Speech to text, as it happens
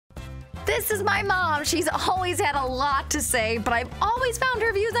This is my mom. She's always had a lot to say, but I've always found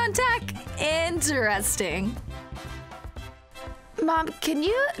her views on tech interesting. Mom, can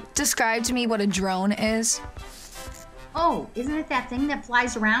you describe to me what a drone is? Oh, isn't it that thing that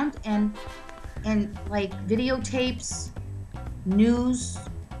flies around and like videotapes news-worthy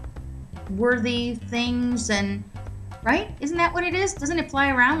things and, right? Isn't that what it is? Doesn't it fly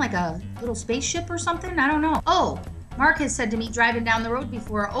around like a little spaceship or something? I don't know. Oh, Mark has said to me driving down the road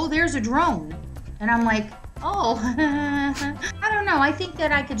before, oh, there's a drone. And I'm like, oh, I don't know. I think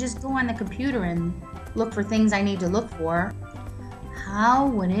that I could just go on the computer and look for things I need to look for. How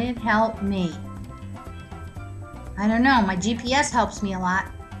would it help me? I don't know. My GPS helps me a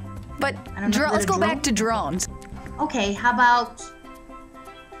lot. But let's go back to drones. Okay, how about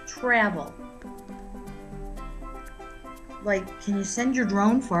travel? Like, can you send your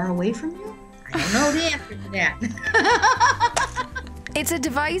drone far away from you? I don't know the answer to that. It's a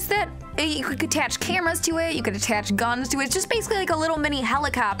device that you could attach cameras to it, you could attach guns to it. It's just basically like a little mini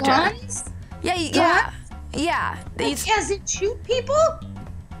helicopter. Guns? Yeah. Like, as it shoot people?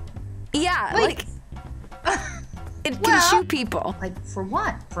 Yeah, like it can shoot people. Like, for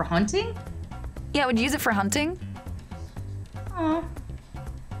what? For hunting? Yeah, would you use it for hunting? Oh,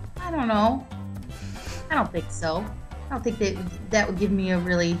 I don't know. I don't think so. I don't think that would give me a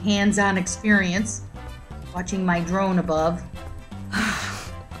really hands-on experience, watching my drone above,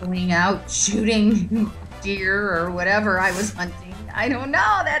 going out shooting deer or whatever I was hunting. I don't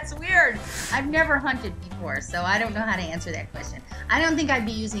know. That's weird. I've never hunted before, so I don't know how to answer that question. I don't think I'd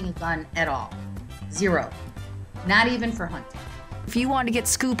be using a gun at all. Zero. Not even for hunting. If you wanted to get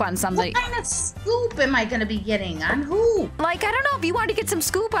scoop on somebody. What kind of scoop am I going to be getting? On who? Like, I don't know. If you wanted to get some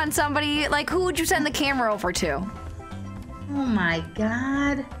scoop on somebody, like, who would you send the camera over to? Oh my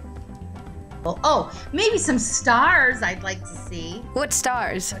God. Oh, maybe some stars I'd like to see. What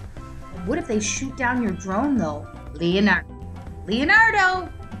stars? What if they shoot down your drone, though? Leonardo!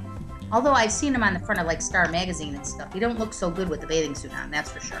 Although I've seen him on the front of, like, Star Magazine and stuff. He don't look so good with the bathing suit on, that's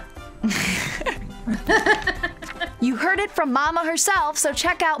for sure. You heard it from Mama herself, so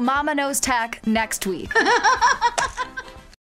check out Mama Knows Tech next week.